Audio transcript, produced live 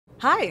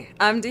Hi,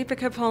 I'm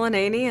Deepika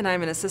Polineni, and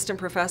I'm an assistant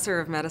professor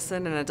of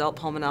medicine and adult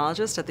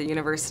pulmonologist at the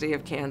University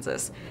of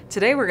Kansas.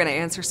 Today we're going to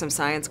answer some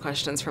science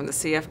questions from the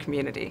CF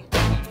community.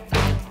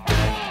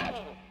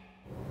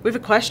 We have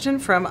a question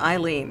from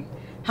Eileen.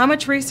 How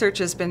much research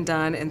has been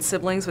done in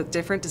siblings with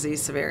different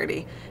disease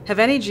severity? Have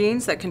any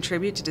genes that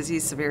contribute to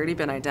disease severity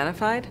been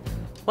identified?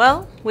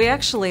 Well, we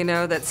actually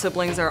know that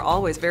siblings are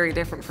always very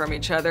different from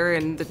each other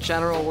in the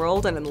general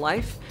world and in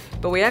life,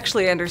 but we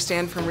actually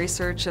understand from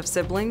research of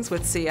siblings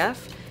with CF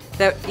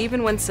that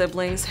even when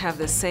siblings have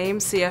the same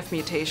CF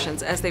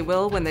mutations as they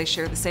will when they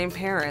share the same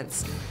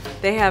parents,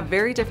 they have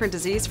very different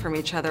disease from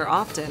each other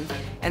often,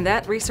 and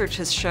that research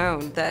has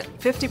shown that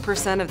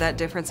 50% of that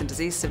difference in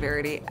disease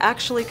severity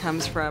actually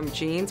comes from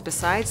genes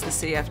besides the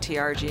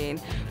CFTR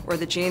gene, or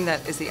the gene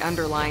that is the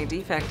underlying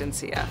defect in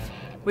CF.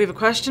 We have a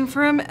question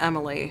from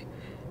Emily.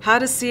 How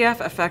does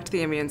CF affect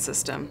the immune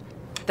system?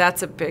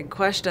 That's a big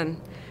question.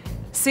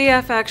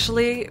 CF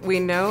actually, we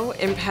know,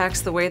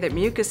 impacts the way that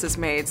mucus is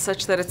made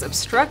such that it's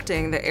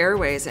obstructing the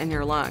airways in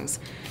your lungs.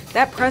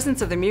 That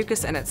presence of the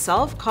mucus in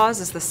itself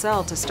causes the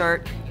cell to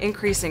start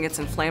increasing its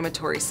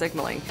inflammatory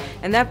signaling,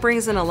 and that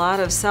brings in a lot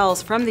of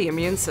cells from the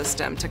immune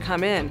system to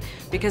come in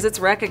because it's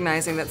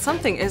recognizing that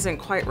something isn't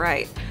quite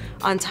right.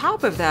 On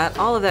top of that,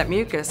 all of that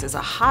mucus is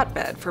a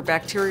hotbed for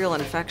bacterial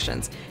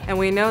infections, and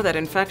we know that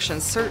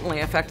infections certainly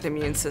affect the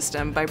immune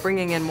system by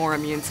bringing in more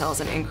immune cells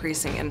and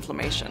increasing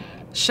inflammation.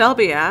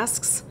 Shelby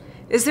asks,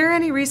 is there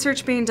any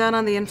research being done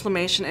on the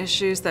inflammation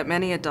issues that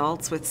many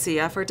adults with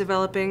CF are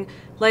developing,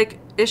 like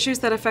issues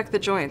that affect the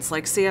joints,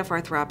 like CF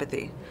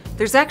arthropathy?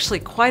 There's actually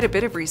quite a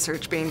bit of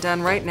research being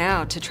done right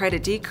now to try to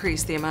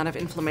decrease the amount of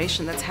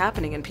inflammation that's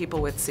happening in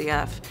people with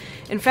CF.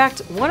 In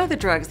fact, one of the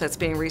drugs that's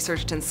being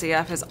researched in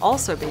CF is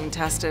also being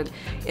tested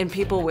in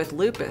people with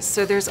lupus,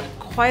 so there's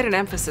quite an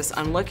emphasis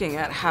on looking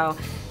at how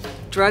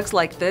drugs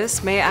like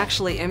this may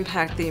actually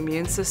impact the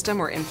immune system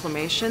or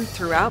inflammation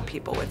throughout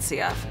people with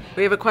CF.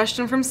 We have a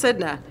question from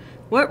Sidna.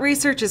 What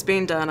research is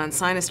being done on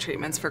sinus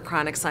treatments for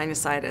chronic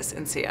sinusitis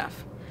in CF?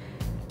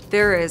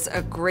 There is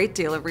a great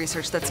deal of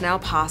research that's now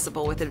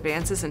possible with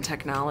advances in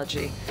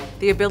technology.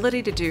 The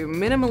ability to do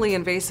minimally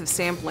invasive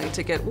sampling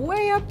to get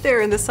way up there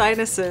in the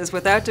sinuses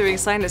without doing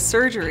sinus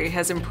surgery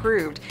has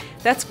improved.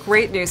 That's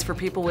great news for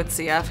people with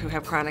CF who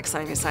have chronic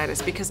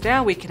sinusitis, because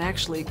now we can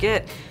actually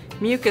get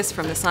mucus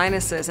from the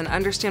sinuses and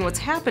understand what's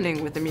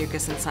happening with the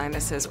mucus in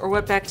sinuses or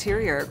what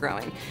bacteria are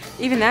growing.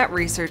 Even that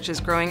research is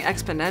growing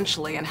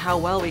exponentially in how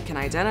well we can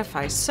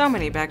identify so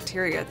many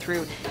bacteria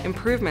through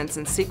improvements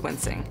in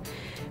sequencing.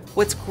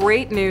 What's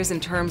great news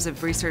in terms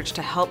of research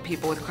to help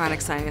people with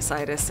chronic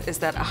sinusitis is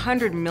that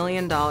 $100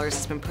 million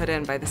has been put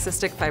in by the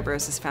Cystic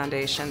Fibrosis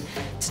Foundation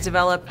to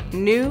develop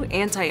new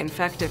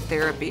anti-infective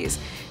therapies.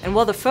 And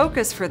while the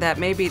focus for that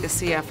may be the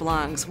CF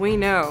lungs, we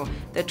know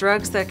that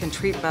drugs that can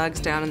treat bugs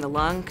down in the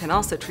lung can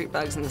also treat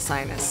bugs in the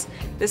sinus.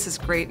 This is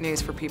great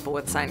news for people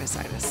with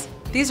sinusitis.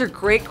 These are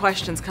great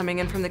questions coming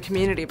in from the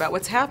community about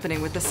what's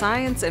happening with the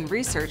science and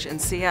research in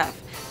CF.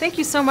 Thank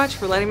you so much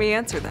for letting me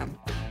answer them.